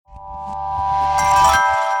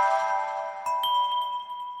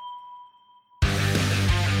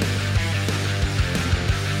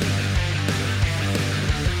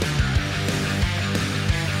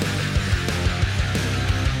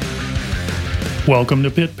Welcome to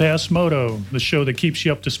Pit Pass Moto, the show that keeps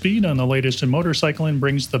you up to speed on the latest in motorcycling and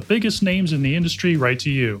brings the biggest names in the industry right to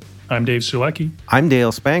you. I'm Dave Sulecki. I'm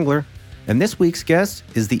Dale Spangler, and this week's guest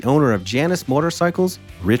is the owner of Janus Motorcycles,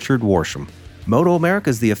 Richard Worsham. Moto America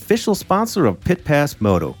is the official sponsor of Pit Pass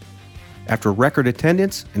Moto. After record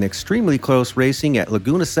attendance and extremely close racing at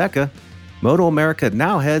Laguna Seca, Moto America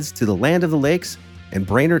now heads to the Land of the Lakes and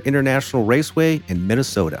Brainerd International Raceway in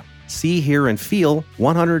Minnesota. See, hear, and feel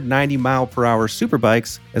 190-mile-per-hour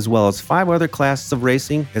superbikes, as well as 5 other classes of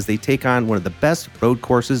racing as they take on one of the best road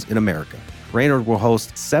courses in America. Brainerd will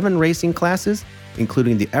host 7 racing classes,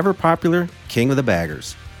 including the ever-popular King of the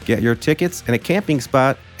Baggers. Get your tickets and a camping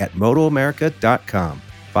spot at MotoAmerica.com.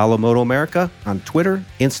 Follow Moto America on Twitter,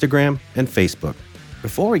 Instagram, and Facebook.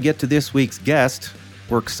 Before we get to this week's guest,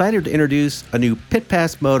 we're excited to introduce a new Pit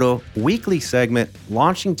Pass Moto weekly segment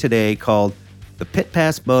launching today called the Pit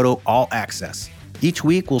Pass Moto All Access. Each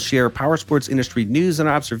week, we'll share powersports industry news and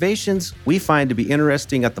observations we find to be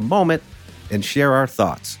interesting at the moment and share our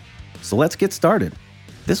thoughts. So let's get started.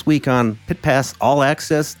 This week on Pit Pass All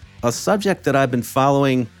Access, a subject that I've been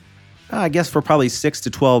following, I guess for probably 6 to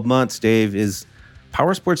 12 months, Dave, is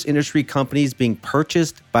powersports industry companies being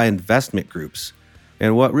purchased by investment groups.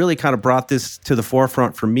 And what really kind of brought this to the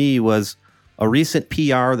forefront for me was a recent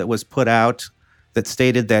PR that was put out that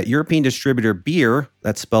stated that European distributor Beer,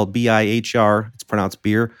 that's spelled B-I-H-R, it's pronounced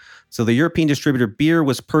beer. So the European distributor Beer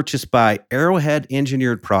was purchased by Arrowhead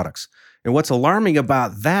Engineered Products. And what's alarming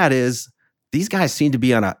about that is these guys seem to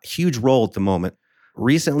be on a huge roll at the moment.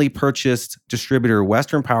 Recently purchased distributor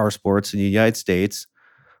Western Power Sports in the United States.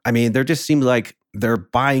 I mean, there just seems like they're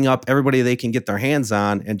buying up everybody they can get their hands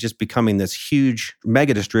on and just becoming this huge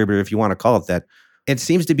mega distributor, if you want to call it that. It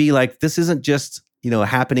seems to be like this isn't just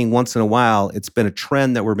happening once in a while. It's been a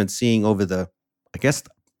trend that we've been seeing over the, I guess,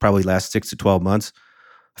 probably last 6 to 12 months.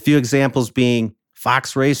 A few examples being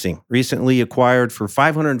Fox Racing, recently acquired for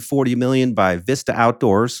 $540 million by Vista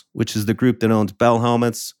Outdoors, which is the group that owns Bell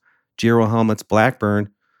Helmets, Giro Helmets,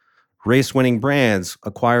 Blackburn. Race-winning Brands,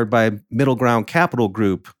 acquired by Middle Ground Capital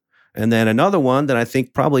Group. And then another one that I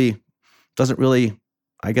think probably doesn't really,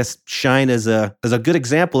 I guess, shine as a good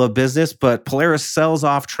example of business, but Polaris sells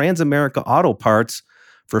off Transamerica Auto Parts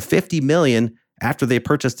for $50 million after they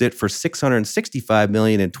purchased it for $665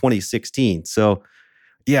 million in 2016. So,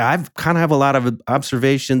 yeah, I've kind of have a lot of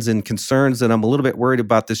observations and concerns, and I'm a little bit worried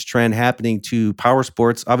about this trend happening to power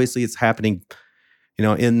sports. Obviously, it's happening,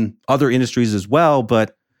 in other industries as well,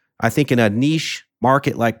 but I think in a niche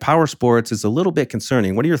market like power sports is a little bit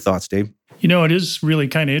concerning. What are your thoughts, Dave? It is really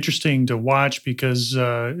kind of interesting to watch because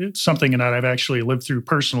it's something that I've actually lived through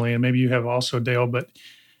personally, and maybe you have also, Dale. But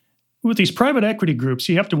with these private equity groups,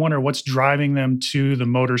 you have to wonder what's driving them to the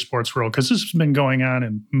motorsports world, because this has been going on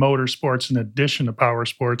in motorsports in addition to power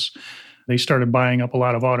sports. They started buying up a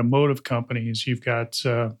lot of automotive companies. You've got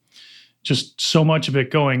just so much of it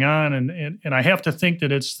going on, and I have to think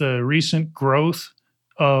that it's the recent growth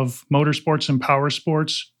of motorsports and power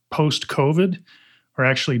sports post-COVID, or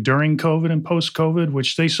actually during COVID and post-COVID,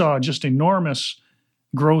 which they saw just enormous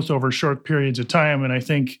growth over short periods of time. And I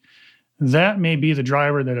think that may be the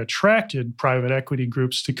driver that attracted private equity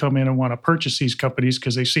groups to come in and want to purchase these companies,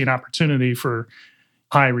 because they see an opportunity for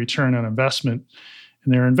high return on investment.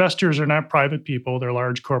 And their investors are not private people. They're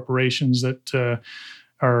large corporations that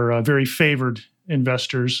are very favored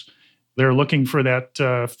investors. They're looking for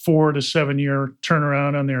that 4 to 7 year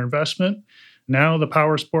turnaround on their investment. Now the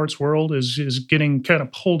power sports world is getting kind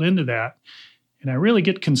of pulled into that. And I really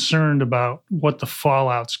get concerned about what the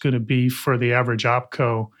fallout's going to be for the average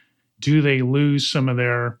opco. Do they lose some of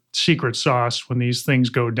their secret sauce when these things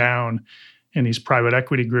go down? And these private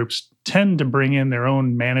equity groups tend to bring in their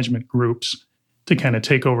own management groups to kind of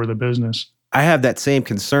take over the business. I have that same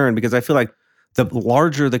concern because I feel like the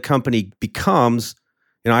larger the company becomes,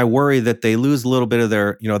 I worry that they lose a little bit of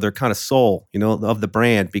their kind of soul, of the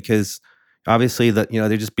brand, because obviously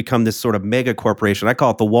they just become this sort of mega corporation. I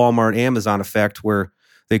call it the Walmart Amazon effect, where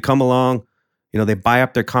they come along, they buy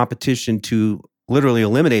up their competition to literally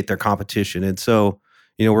eliminate their competition. And so,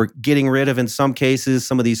 we're getting rid of, in some cases,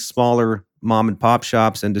 some of these smaller mom and pop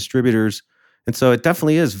shops and distributors. And so it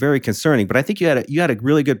definitely is very concerning. But I think you had a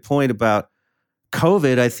really good point about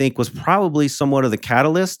COVID. I think was probably somewhat of the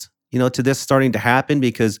catalyst, to this starting to happen,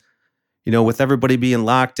 because, with everybody being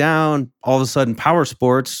locked down, all of a sudden power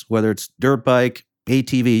sports, whether it's dirt bike,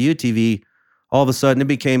 ATV, UTV, all of a sudden it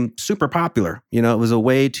became super popular. It was a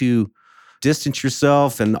way to distance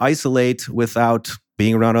yourself and isolate without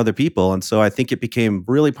being around other people. And so I think it became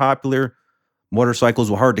really popular. Motorcycles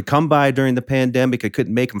were hard to come by during the pandemic. I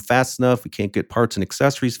couldn't make them fast enough. We can't get parts and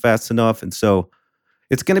accessories fast enough. And so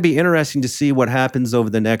it's going to be interesting to see what happens over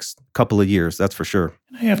the next couple of years. That's for sure.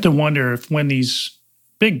 I have to wonder if when these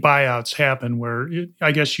big buyouts happen, where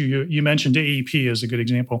I guess you mentioned AEP as a good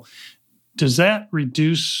example, does that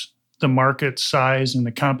reduce the market size and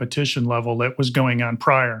the competition level that was going on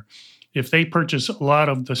prior? If they purchase a lot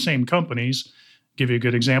of the same companies, give you a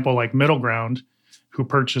good example like Middle Ground, who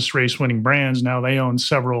purchased race-winning brands, now they own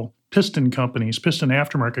several piston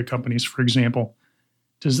aftermarket companies, for example.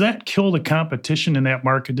 Does that kill the competition in that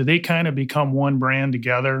market? Do they kind of become one brand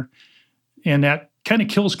together? And that kind of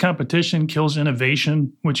kills competition, kills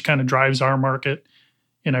innovation, which kind of drives our market.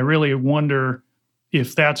 And I really wonder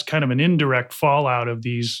if that's kind of an indirect fallout of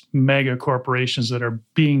these mega corporations that are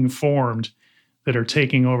being formed, that are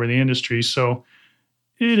taking over the industry. So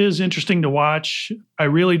it is interesting to watch. I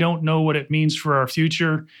really don't know what it means for our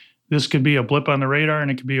future. This could be a blip on the radar, and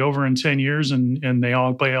it could be over in 10 years, and they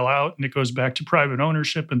all bail out, and it goes back to private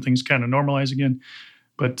ownership, and things kind of normalize again.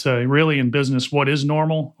 But really in business, what is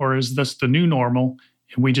normal, or is this the new normal?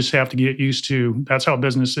 And we just have to get used to, that's how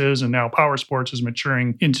business is, and now power sports is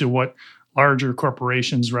maturing into what larger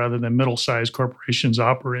corporations rather than middle-sized corporations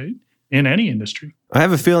operate in any industry. I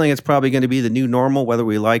have a feeling it's probably going to be the new normal, whether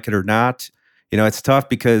we like it or not. You know, it's tough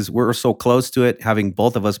because we're so close to it, having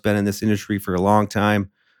both of us been in this industry for a long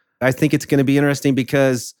time. I think it's going to be interesting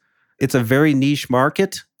because it's a very niche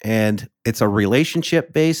market, and it's a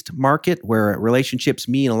relationship-based market where relationships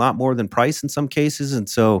mean a lot more than price in some cases. And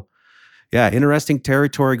so, yeah, interesting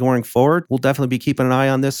territory going forward. We'll definitely be keeping an eye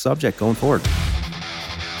on this subject going forward.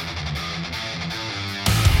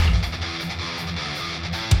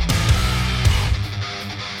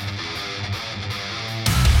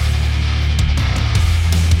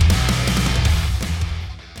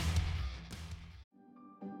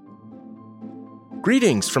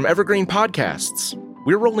 Greetings from Evergreen Podcasts.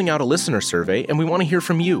 We're rolling out a listener survey, and we want to hear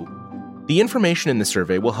from you. The information in the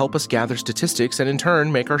survey will help us gather statistics and in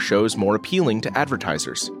turn make our shows more appealing to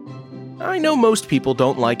advertisers. I know most people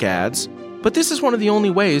don't like ads, but this is one of the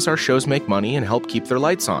only ways our shows make money and help keep their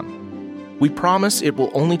lights on. We promise it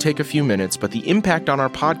will only take a few minutes, but the impact on our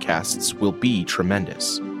podcasts will be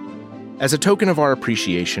tremendous. As a token of our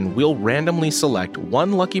appreciation, we'll randomly select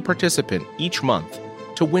one lucky participant each month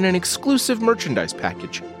to win an exclusive merchandise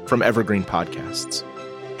package from Evergreen Podcasts.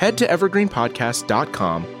 Head to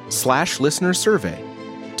evergreenpodcast.com/listener survey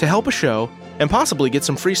to help a show and possibly get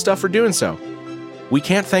some free stuff for doing so. We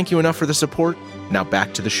can't thank you enough for the support. Now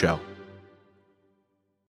back to the show.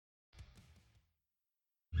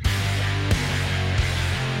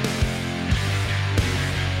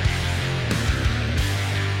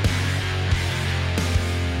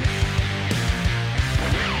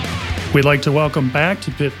 We'd like to welcome back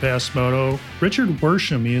to Pit Pass Moto Richard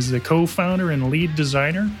Worsham. He is the co-founder and lead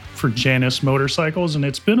designer for Janus Motorcycles, and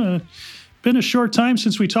it's been a short time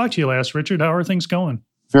since we talked to you last, Richard. How are things going?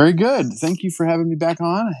 Very good. Thank you for having me back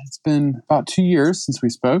on. It's been about 2 years since we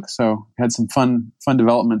spoke, so had some fun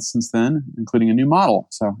developments since then, including a new model.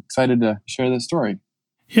 So excited to share this story.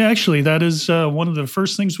 Yeah, actually, that is one of the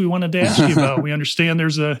first things we wanted to ask you about. We understand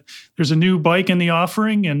there's a new bike in the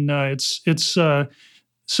offering, and it's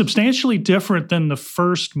substantially different than the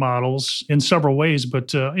first models in several ways,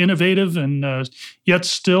 but innovative and yet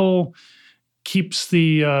still keeps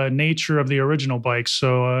the nature of the original bike.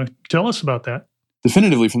 So tell us about that.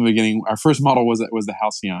 Definitively from the beginning, our first model was the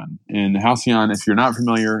Halcyon. And the Halcyon, if you're not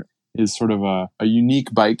familiar, is sort of a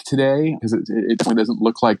unique bike today because it doesn't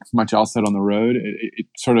look like much else out on the road. It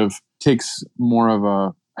sort of takes more of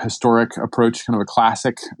a historic approach, kind of a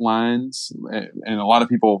classic lines. And a lot of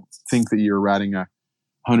people think that you're riding a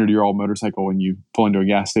 100-year-old motorcycle when you pull into a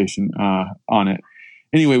gas station on it.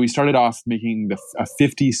 Anyway, we started off making a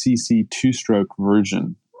 50cc two-stroke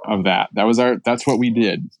version of that. That's what we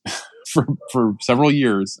did for several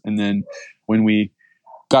years. And then when we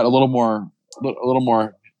got a little more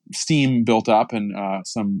steam built up and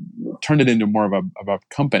turned it into more of a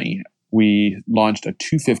company, we launched a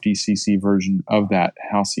 250cc version of that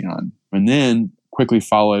Halcyon, and then quickly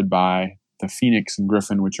followed by the Phoenix and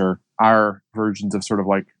Griffin, which are our versions of sort of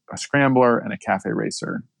like a scrambler and a cafe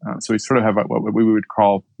racer. So we sort of have what we would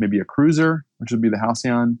call maybe a cruiser, which would be the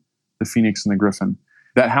Halcyon, the Phoenix, and the Griffin.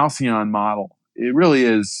 That Halcyon model, it really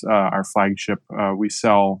is our flagship. We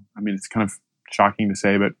sell, it's kind of shocking to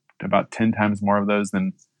say, but about 10 times more of those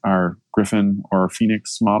than our Griffin or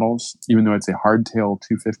Phoenix models, even though it's a hardtail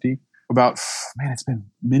 250. It's been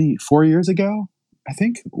 4 years ago, I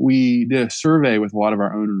think, we did a survey with a lot of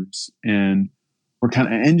our owners, and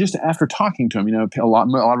and just after talking to them, a lot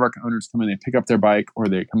of our owners come in, they pick up their bike or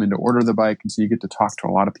they come in to order the bike. And so you get to talk to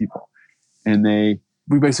a lot of people, and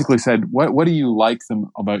we basically said, what do you like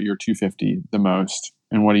about your 250 the most?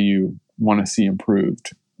 and what do you want to see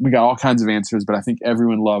improved? We got all kinds of answers, but I think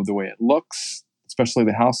everyone loved the way it looks, especially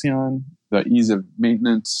the Halcyon, the ease of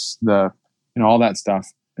maintenance, all that stuff.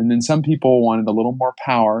 And then some people wanted a little more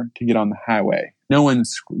power to get on the highway. No one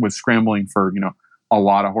was scrambling for, a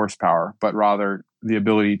lot of horsepower, but rather the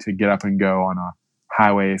ability to get up and go on a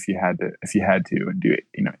highway if you had to and do it,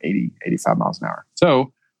 80, 85 miles an hour.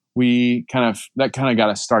 So that kind of got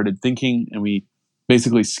us started thinking, and we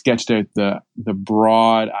basically sketched out the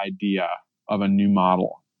broad idea of a new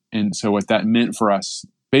model. And so what that meant for us,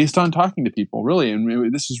 based on talking to people, really,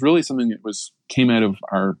 and this is really something that came out of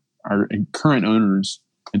our current owners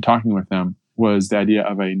and talking with them, was the idea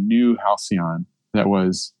of a new Halcyon that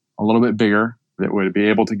was a little bit bigger, that would be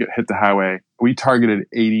able to hit the highway. We targeted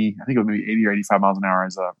 80, I think it was maybe 80 or 85 miles an hour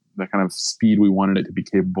as the kind of speed we wanted it to be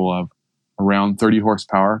capable of, around 30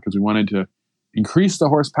 horsepower, because we wanted to increase the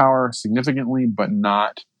horsepower significantly, but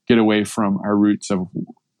not get away from our roots of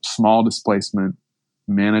small displacement,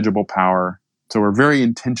 manageable power. So we're very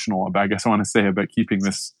intentional about, I guess I want to say, about keeping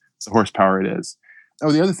the horsepower it is.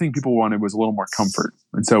 Oh, the other thing people wanted was a little more comfort.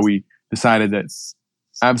 And so we decided that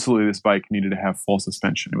absolutely this bike needed to have full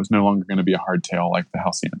suspension. It was no longer going to be a hardtail like the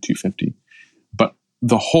Halcyon 250. But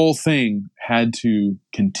the whole thing had to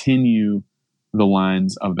continue the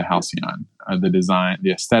lines of the Halcyon. The design,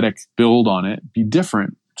 the aesthetic build on it, be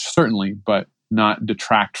different, certainly, but not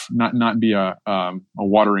detract, not be a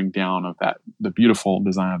watering down of the beautiful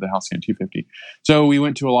design of the Halcyon 250. So we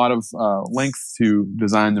went to a lot of length to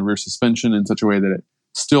design the rear suspension in such a way that it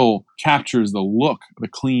still captures the look, the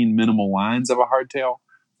clean, minimal lines of a hardtail.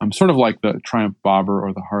 Sort of like the Triumph Bobber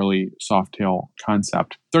or the Harley Softail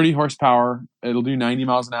concept. 30 horsepower, it'll do 90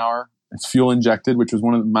 miles an hour. It's fuel injected, which was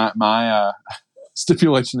one of my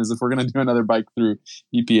stipulation is if we're going to do another bike through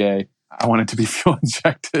EPA, I want it to be fuel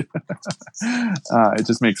injected. It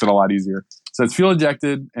just makes it a lot easier. So it's fuel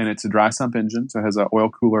injected, and it's a dry sump engine. So it has an oil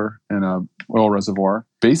cooler and a oil reservoir.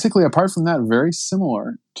 Basically, apart from that, very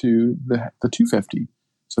similar to the 250.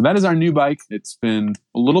 So that is our new bike. It's been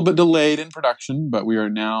a little bit delayed in production, but we are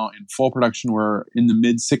now in full production. We're in the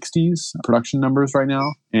mid-60s production numbers right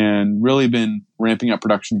now, and really been ramping up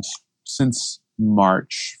production since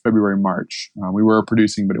February, March. We were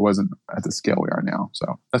producing, but it wasn't at the scale we are now.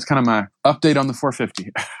 So that's kind of my update on the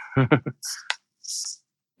 450.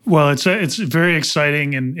 Well, it's very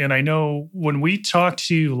exciting. And I know when we talked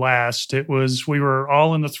to you last, we were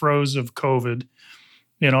all in the throes of COVID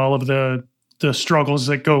and all of the struggles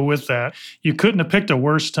that go with that. You couldn't have picked a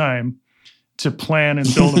worse time to plan and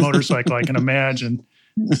build a motorcycle, I can imagine.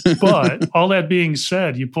 But all that being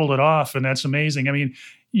said, you pulled it off, and that's amazing. I mean,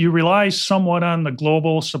 you rely somewhat on the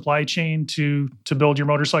global supply chain to build your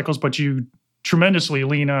motorcycles, but you tremendously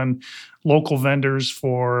lean on local vendors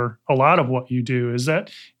for a lot of what you do.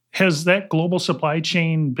 Has that global supply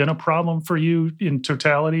chain been a problem for you in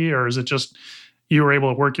totality, or is it just you were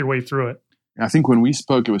able to work your way through it? I think when we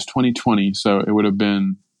spoke, it was 2020, so it would have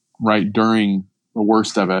been right during the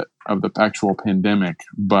worst of it, of the actual pandemic.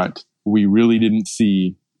 But we really didn't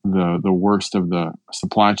see the worst of the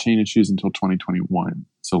supply chain issues until 2021.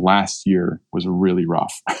 So last year was really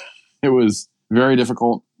rough. It was very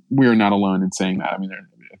difficult. We are not alone in saying that. I mean,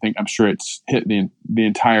 I'm sure it's hit the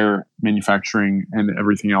entire manufacturing and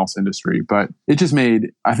everything else industry, but it just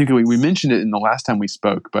made, I think we mentioned it in the last time we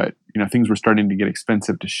spoke, but things were starting to get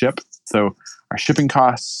expensive to ship. So our shipping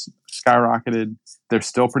costs skyrocketed. They're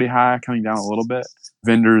still pretty high, coming down a little bit.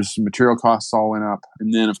 Vendors, material costs all went up.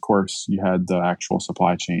 And then, of course, you had the actual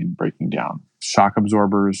supply chain breaking down. Shock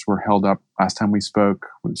absorbers were held up last time we spoke.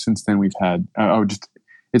 Since then, we've had,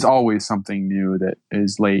 it's always something new that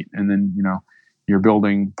is late. And then, you're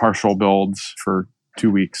building partial builds for 2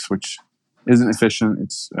 weeks, which isn't efficient.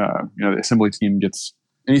 It's, the assembly team gets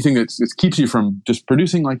anything that keeps you from just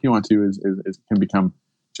producing like you want to is can become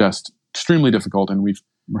just extremely difficult. And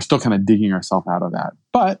we're still kind of digging ourselves out of that.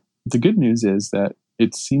 But the good news is that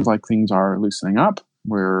it seems like things are loosening up.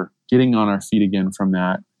 We're getting on our feet again from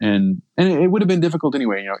that. And it would have been difficult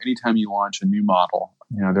anyway. Anytime you launch a new model,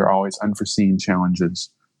 there are always unforeseen challenges.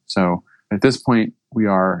 So at this point, we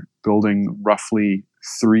are building roughly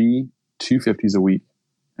 3 250s a week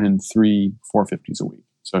and 3 450s a week.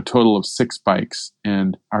 So a total of 6 bikes.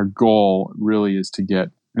 And our goal really is to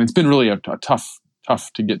get, and it's been really a tough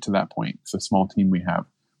to get to that point. It's a small team we have.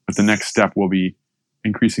 But the next step will be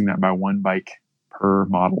increasing that by 1 bike per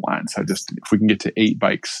model line. So just if we can get to 8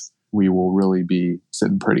 bikes, we will really be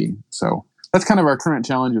sitting pretty. So that's kind of our current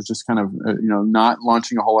challenge, is just kind of, not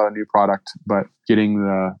launching a whole lot of new product, but getting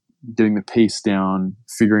the pace down,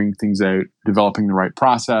 figuring things out, developing the right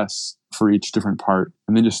process, for each different part,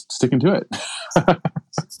 and then just sticking to it.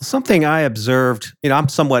 Something I observed, I'm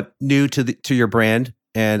somewhat new to your brand,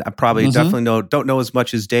 and I probably definitely don't know as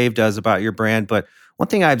much as Dave does about your brand. But one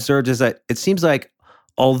thing I observed is that it seems like,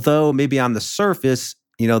 although maybe on the surface,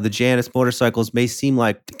 the Janus motorcycles may seem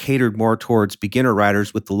like catered more towards beginner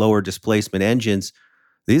riders with the lower displacement engines,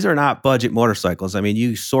 these are not budget motorcycles. I mean,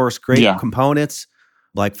 you source great components.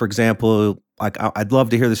 Like, for example, like I'd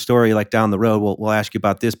love to hear the story. Like down the road, we'll ask you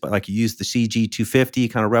about this. But like, you use the CG 250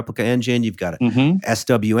 kind of replica engine. You've got a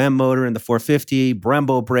SWM motor in the 450,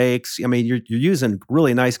 Brembo brakes. I mean, you're using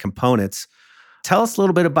really nice components. Tell us a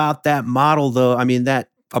little bit about that model, though. I mean, that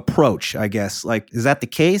approach, I guess. Like, is that the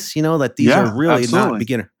case? That these are really not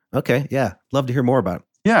beginner. Okay, yeah, love to hear more about it.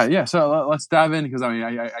 Yeah. So let's dive in, because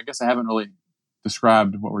I guess I haven't really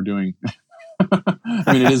described what we're doing.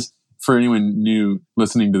 I mean, it is, for anyone new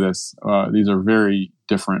listening to this, these are very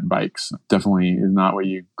different bikes. Definitely is not what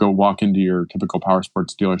you go walk into your typical power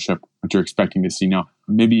sports dealership, what you're expecting to see. Now,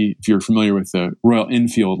 maybe if you're familiar with the Royal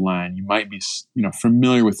Enfield line, you might be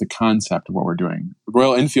familiar with the concept of what we're doing. The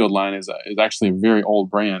Royal Enfield line is actually a very old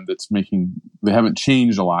brand they haven't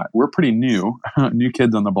changed a lot. We're pretty new, new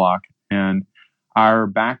kids on the block, and our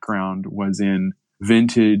background was in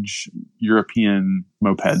vintage European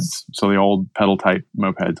mopeds. So the old pedal type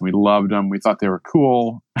mopeds. We loved them. We thought they were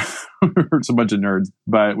cool. We were just a bunch of nerds,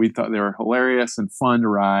 but we thought they were hilarious and fun to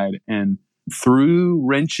ride. And through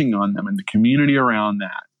wrenching on them and the community around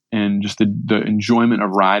that, and just the enjoyment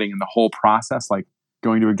of riding and the whole process, like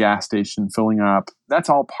going to a gas station, filling up, that's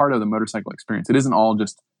all part of the motorcycle experience. It isn't all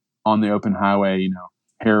just on the open highway,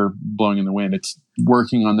 hair blowing in the wind. It's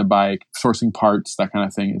working on the bike, sourcing parts, that kind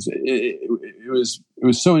of thing. It was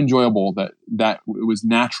so enjoyable that it was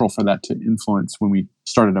natural for that to influence, when we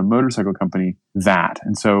started a motorcycle company, that.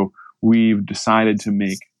 And so we've decided to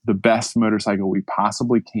make the best motorcycle we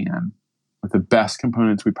possibly can with the best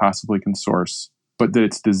components we possibly can source, but that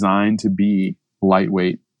it's designed to be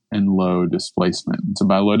lightweight and low displacement. And so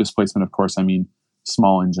by low displacement, of course, I mean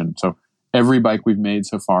small engine. So every bike we've made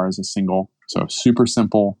so far is a single. So super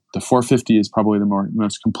simple. The 450 is probably the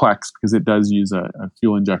most complex, because it does use a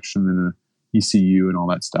fuel injection and an ECU and all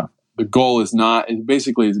that stuff. The goal is not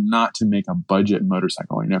to make a budget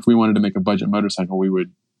motorcycle. If we wanted to make a budget motorcycle, we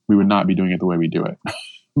would not be doing it the way we do it.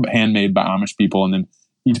 Handmade by Amish people, and then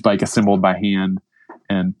each bike assembled by hand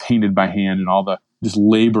and painted by hand, and all the just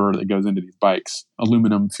labor that goes into these bikes,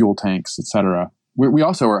 aluminum fuel tanks, etc. We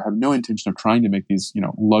also have no intention of trying to make these,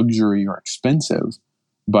 luxury or expensive,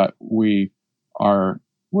 but we're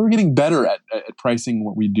getting better at pricing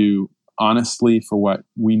what we do honestly for what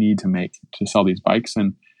we need to make to sell these bikes.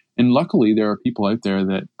 And luckily, there are people out there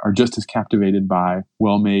that are just as captivated by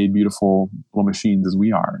well-made, beautiful little machines as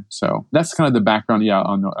we are. So that's kind of the background,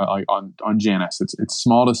 on Janus. It's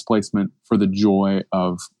small displacement for the joy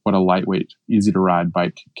of what a lightweight, easy-to-ride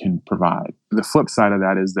bike can provide. The flip side of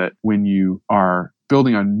that is that when you are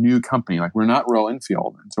building a new company, like we're not Royal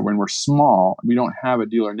Enfield, and so when we're small, we don't have a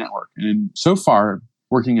dealer network. And so far,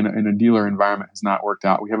 working in a dealer environment has not worked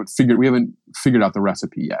out. We haven't figured out the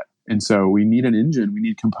recipe yet. And so we need an engine, we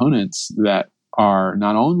need components that are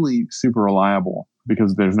not only super reliable,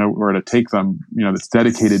 because there's nowhere to take them, that's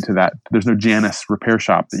dedicated to that. There's no Janus repair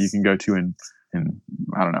shop that you can go to in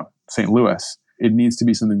I don't know, St. Louis. It needs to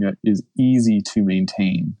be something that is easy to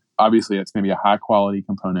maintain. Obviously, it's going to be a high quality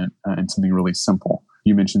component and something really simple.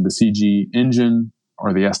 You mentioned the CG engine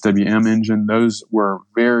or the SWM engine. Those were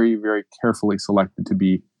very, very carefully selected to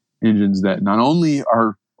be engines that not only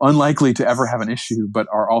are unlikely to ever have an issue, but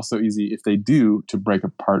are also easy, if they do, to break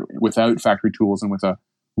apart without factory tools and with a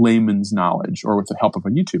layman's knowledge, or with the help of a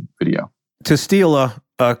YouTube video. To steal a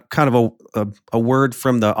kind of a word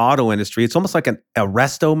from the auto industry, it's almost like a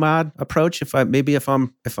resto mod approach. If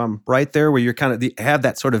I'm right there, where you're kind of have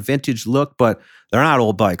that sort of vintage look, but they're not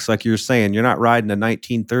old bikes, like you're saying. You're not riding a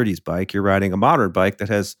 1930s bike. You're riding a modern bike that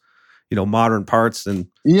has, modern parts. And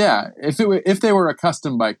yeah, if they were a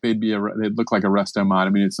custom bike, they'd look like a resto mod. I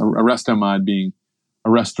mean, it's a resto mod being a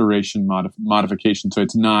restoration modification, so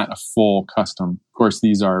it's not a full custom. Of course,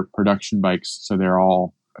 these are production bikes, so they're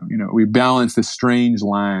all, we balance this strange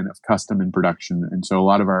line of custom and production, and so a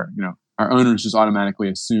lot of our owners just automatically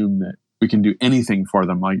assume that we can do anything for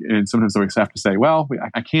them. And sometimes we have to say, well,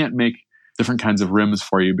 I can't make different kinds of rims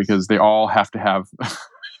for you because they all have to have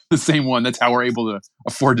the same one. That's how we're able to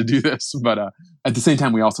afford to do this. But at the same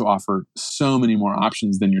time, we also offer so many more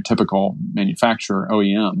options than your typical manufacturer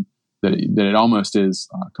OEM that it almost is.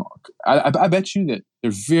 I bet you that there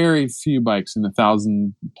are very few bikes in the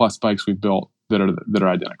 1,000+ bikes we've built that are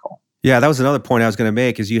identical. Yeah, that was another point I was going to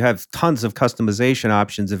make is you have tons of customization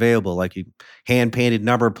options available, like you hand-painted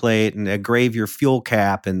number plate and engrave your fuel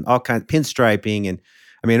cap and all kinds of pinstriping. And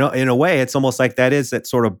I mean, in a way, it's almost like that is that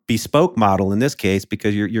sort of bespoke model in this case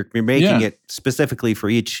because you're making it specifically for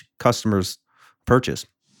each customer's purchase.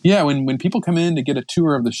 Yeah, when people come in to get a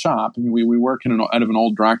tour of the shop, we work out of an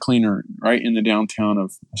old dry cleaner right in the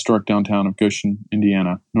historic downtown of Goshen,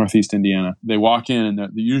 Indiana, Northeast Indiana. They walk in and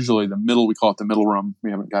usually the middle, we call it the middle room. We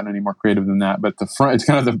haven't gotten any more creative than that, but the front, it's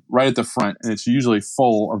kind of right at the front, and it's usually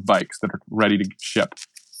full of bikes that are ready to ship.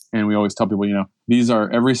 And we always tell people,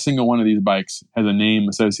 every single one of these bikes has a name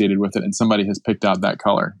associated with it, and somebody has picked out that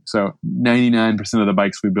color. So 99% of the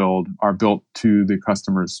bikes we build are built to the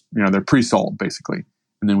customers. They're pre-sold basically.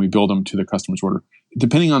 And then we build them to the customer's order.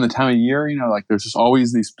 Depending on the time of year, there's just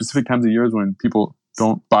always these specific times of years when people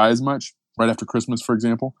don't buy as much, right after Christmas, for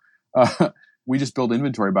example. We just build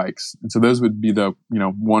inventory bikes. And so those would be the,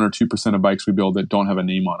 1 or 2% of bikes we build that don't have a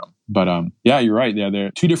name on them. But yeah, you're right. Yeah, there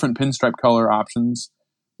are 2 different pinstripe color options,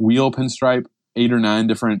 wheel pinstripe, 8 or 9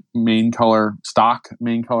 different stock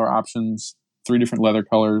main color options, 3 different leather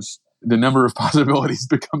colors. The number of possibilities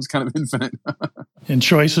becomes kind of infinite. And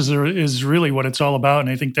choices is really what it's all about. And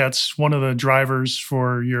I think that's one of the drivers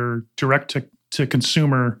for your direct to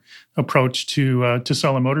consumer approach to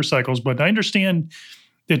selling motorcycles. But I understand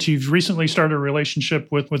that you've recently started a relationship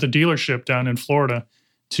with a dealership down in Florida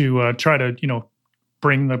to try to,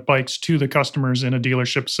 bring the bikes to the customers in a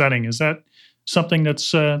dealership setting. Is that something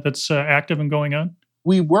that's active and going on?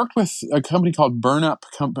 We worked with a company called Burn Up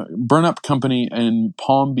Company in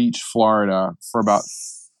Palm Beach, Florida for about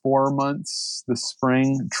 4 months this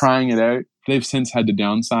spring, trying it out. They've since had to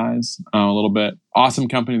downsize a little bit. Awesome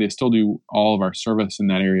company. They still do all of our service in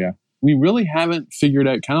that area. We really haven't figured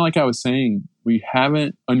out, kind of like I was saying, we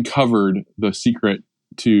haven't uncovered the secret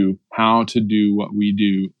to how to do what we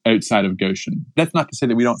do outside of Goshen. That's not to say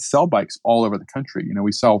that we don't sell bikes all over the country.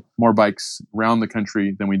 We sell more bikes around the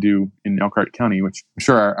country than we do in Elkhart County, which I'm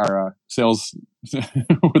sure our sales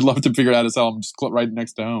would love to figure out how to sell them just right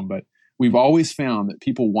next to home. But we've always found that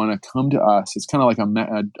people want to come to us. It's kind of like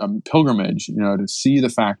a pilgrimage, to see the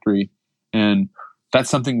factory. And that's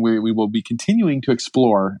something we will be continuing to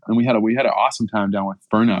explore. And we had an awesome time down with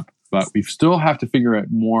Burn Up. But we still have to figure out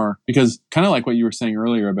more because kind of like what you were saying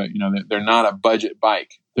earlier about, they're not a budget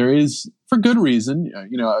bike. There is, for good reason,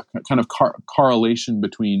 a kind of correlation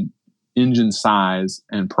between engine size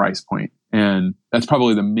and price point. And that's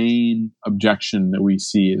probably the main objection that we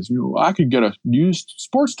see is, I could get a used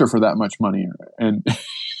Sportster for that much money. And,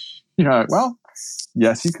 well,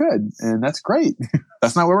 yes, you could. And that's great.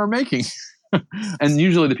 That's not what we're making. And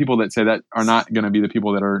usually the people that say that are not going to be the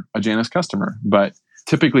people that are a Janus customer. But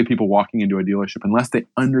typically people walking into a dealership, unless they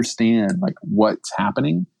understand what's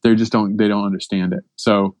happening, they don't understand it.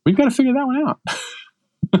 So we've got to figure that one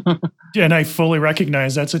out. And I fully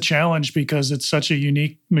recognize that's a challenge because it's such a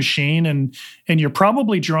unique machine and you're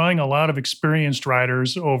probably drawing a lot of experienced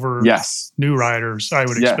riders over new riders, I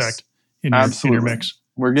would expect, in your mix.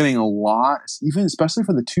 We're getting a lot, even especially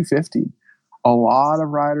for the 250, a lot of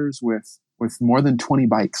riders with more than 20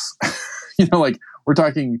 bikes. We're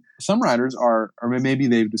talking, some riders or maybe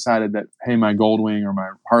they've decided that, hey, my Goldwing or my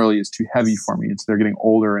Harley is too heavy for me. They're getting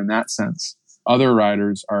older in that sense. Other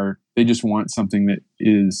riders they just want something that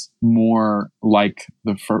is more like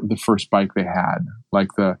the first bike they had, like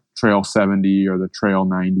the Trail 70 or the Trail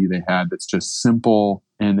 90 they had. That's just simple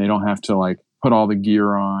and they don't have to put all the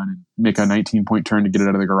gear on and make a 19-point turn to get it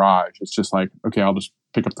out of the garage. It's just okay, I'll just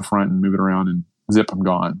pick up the front and move it around and zip, I'm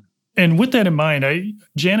gone. And with that in mind,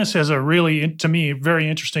 Janus has a really, to me, very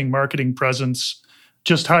interesting marketing presence.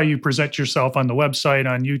 Just how you present yourself on the website,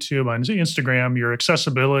 on YouTube, on Instagram, your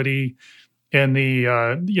accessibility, and the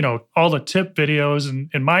all the tip videos.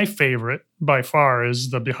 And my favorite by far is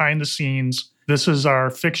the behind the scenes. This is our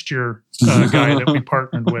fixture guy that we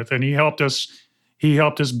partnered with, and he helped us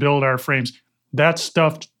build our frames. That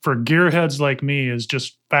stuff for gearheads like me is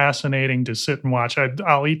just fascinating to sit and watch.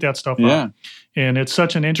 I'll eat that stuff up. And it's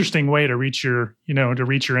such an interesting way to reach your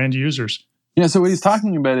end users. Yeah. So what he's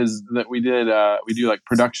talking about is that we do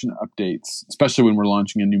production updates, especially when we're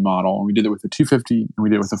launching a new model. And we did it with the 250 and we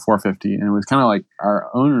did it with the 450. And it was kind of like our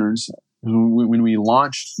owners, when we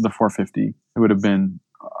launched the 450, it would have been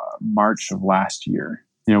March of last year.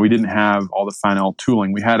 We didn't have all the final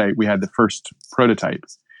tooling. We had the first prototype.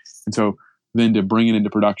 And so then to bring it into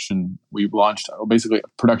production, we launched basically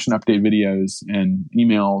production update videos and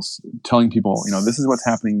emails telling people, this is what's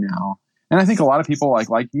happening now. And I think a lot of people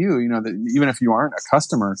like you, that even if you aren't a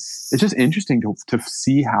customer, it's just interesting to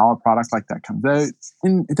see how a product like that comes out.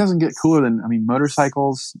 And it doesn't get cooler than,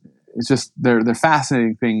 motorcycles it's just they're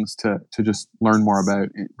fascinating things to just learn more about.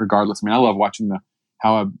 Regardless, I mean, I love watching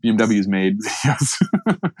how a BMW is made videos.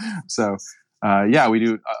 So we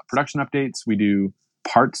do production updates. We do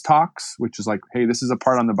parts talks, which is like, hey, this is a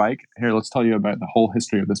part on the bike. Here, let's tell you about the whole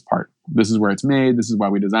history of this part. This is where it's made. This is why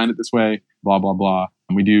we designed it this way. Blah blah blah.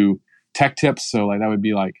 And we do tech tips. So like that would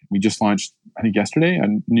be like, we just launched, I think yesterday, a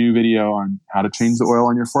new video on how to change the oil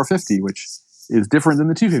on your 450, which is different than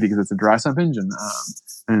the 250 because it's a dry sump engine,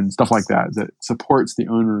 and stuff like that supports the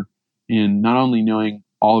owner in not only knowing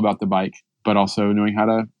all about the bike, but also knowing how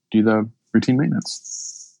to do the routine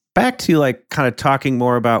maintenance. Back to like kind of talking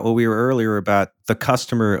more about what we were earlier about the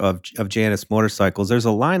customer of Janus Motorcycles. There's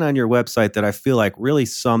a line on your website that I feel like really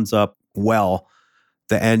sums up well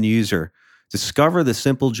the end user. Discover the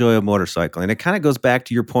simple joy of motorcycling. And it kind of goes back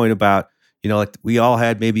to your point about, like we all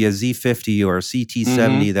had maybe a Z50 or a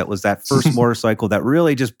CT70 that was that first motorcycle that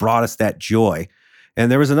really just brought us that joy.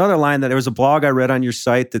 And there was another line that there was a blog I read on your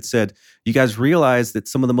site that said, you guys realize that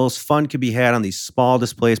some of the most fun can be had on these small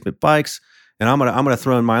displacement bikes. And I'm gonna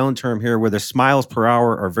throw in my own term here, where the miles per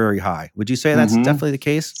hour are very high. Would you say that's definitely the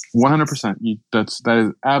case? 100%. That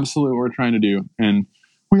is absolutely what we're trying to do. And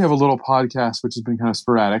we have a little podcast which has been kind of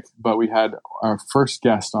sporadic, but we had our first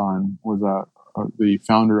guest on was the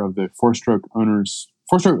founder of the Four Stroke Owners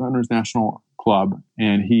National Club,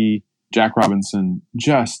 and Jack Robinson.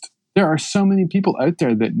 There are so many people out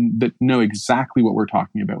there that know exactly what we're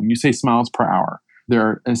talking about. When you say miles per hour, there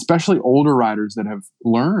are especially older riders that have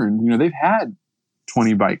learned, they've had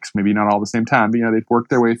 20 bikes, maybe not all at the same time, but they've worked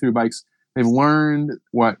their way through bikes. They've learned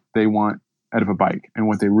what they want out of a bike and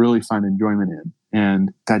what they really find enjoyment in.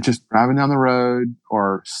 And that just driving down the road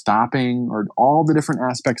or stopping or all the different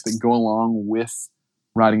aspects that go along with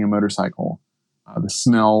riding a motorcycle, the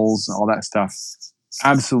smells, all that stuff,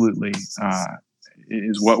 absolutely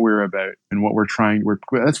is what we're about and what we're trying.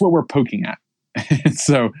 That's what we're poking at. And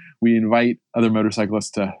so we invite other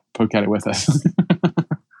motorcyclists to poke at it with us.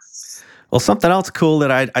 Well, something else cool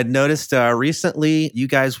that I'd noticed recently, you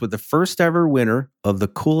guys were the first ever winner of the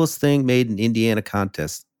Coolest Thing Made in Indiana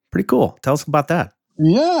contest. Pretty cool. Tell us about that.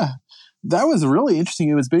 Yeah, that was really interesting.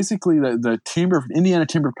 It was basically the Indiana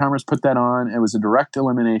Chamber of Commerce put that on. It was a direct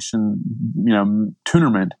elimination,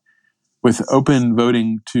 tournament with open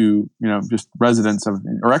voting to, just residents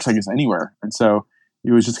or actually I guess anywhere. And so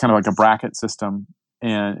it was just kind of like a bracket system.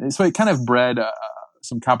 And so it kind of bred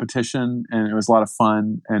some competition, and it was a lot of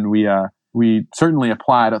fun. And we certainly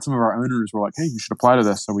applied. Some of our owners were like, hey, you should apply to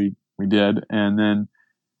this. So we did. And then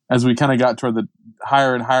as we kind of got toward the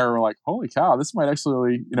higher and higher, we're like, holy cow, this might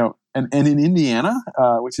actually, and in Indiana,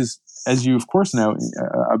 which is, as you of course know,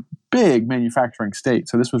 a big manufacturing state.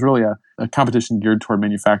 So this was really a competition geared toward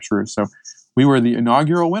manufacturers. So we were the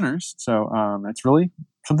inaugural winners. So that's really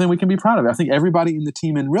something we can be proud of. I think everybody in the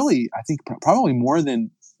team, and really, I think probably more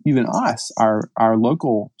than even us, our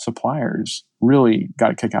local suppliers really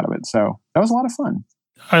got a kick out of it. So that was a lot of fun.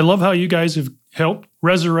 I love how you guys have helped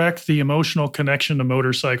resurrect the emotional connection to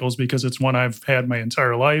motorcycles, because it's one I've had my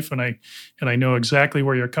entire life, and I know exactly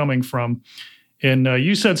where you're coming from. And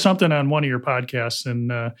you said something on one of your podcasts,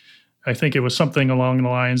 and I think it was something along the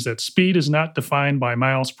lines that speed is not defined by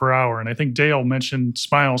miles per hour. And I think Dale mentioned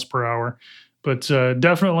miles per hour, but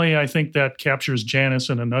definitely I think that captures Janus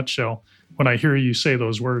in a nutshell when I hear you say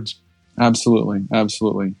those words. Absolutely.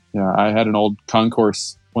 Yeah, I had an old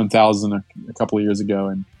Concourse 1000 a couple of years ago,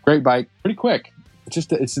 and great bike, pretty quick.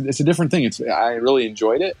 It's a different thing. I really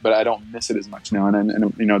enjoyed it, but I don't miss it as much now.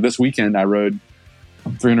 And this weekend I rode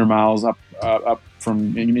 300 miles up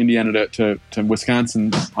from Indiana to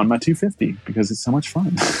Wisconsin on my 250 because it's so much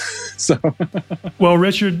fun. So, well,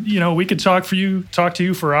 Richard, we could talk to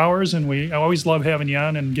you for hours, and I always love having you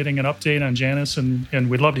on and getting an update on Janus, and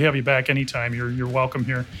we'd love to have you back anytime. You're welcome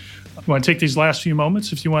here. I want to take these last few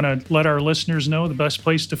moments if you want to let our listeners know the best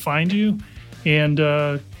place to find you and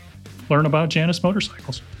learn about Janus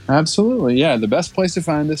Motorcycles. Absolutely. Yeah. The best place to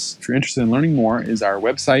find us, if you're interested in learning more, is our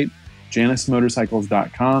website,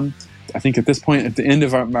 janusmotorcycles.com. I think at this point, at the end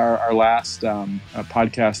of our last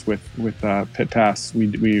podcast with Pit Pass,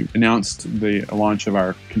 we announced the launch of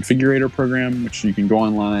our configurator program, which you can go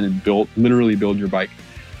online and literally build your bike.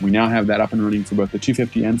 We now have that up and running for both the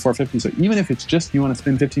 250 and 450. So even if it's just you want to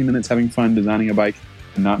spend 15 minutes having fun designing a bike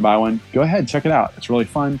and not buy one, go ahead, check it out. It's really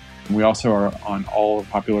fun. And we also are on all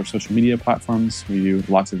popular social media platforms. We do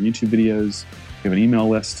lots of YouTube videos. We have an email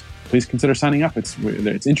list. Please consider signing up. It's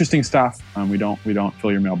interesting stuff. We don't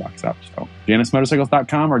fill your mailbox up. So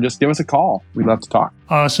janusmotorcycles.com, or just give us a call. We'd love to talk.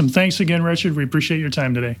 Awesome. Thanks again, Richard. We appreciate your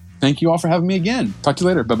time today. Thank you all for having me again. Talk to you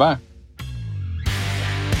later. Bye-bye.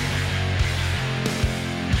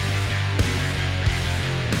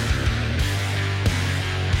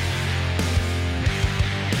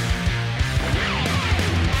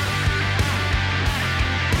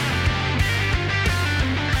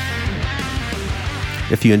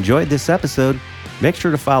 If you enjoyed this episode, make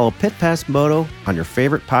sure to follow Pit Pass Moto on your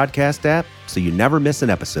favorite podcast app so you never miss an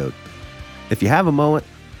episode. If you have a moment,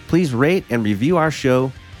 please rate and review our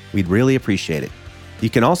show. We'd really appreciate it. You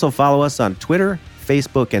can also follow us on Twitter,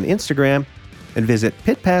 Facebook, and Instagram, and visit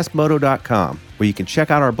pitpassmoto.com, where you can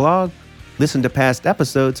check out our blog, listen to past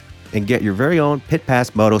episodes, and get your very own Pit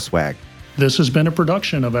Pass Moto swag. This has been a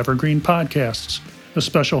production of Evergreen Podcasts. A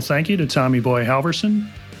special thank you to Tommy Boy Halverson,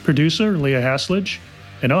 producer Leah Haslidge,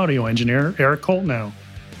 and audio engineer Eric Coltnow.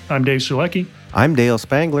 I'm Dave Sulecki. I'm Dale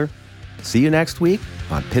Spangler. See you next week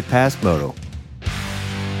on Pit Pass Moto.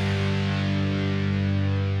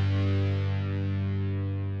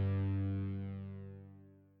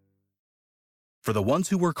 For the ones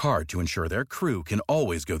who work hard to ensure their crew can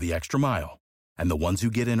always go the extra mile, and the ones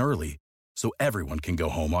who get in early so everyone can go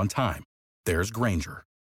home on time, there's Grainger,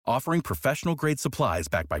 offering professional-grade supplies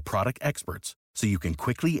backed by product experts so you can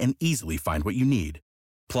quickly and easily find what you need.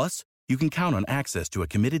 Plus, you can count on access to a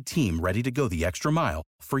committed team ready to go the extra mile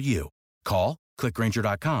for you. Call, click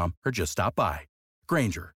Grainger.com, or just stop by.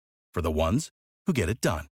 Grainger, for the ones who get it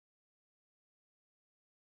done.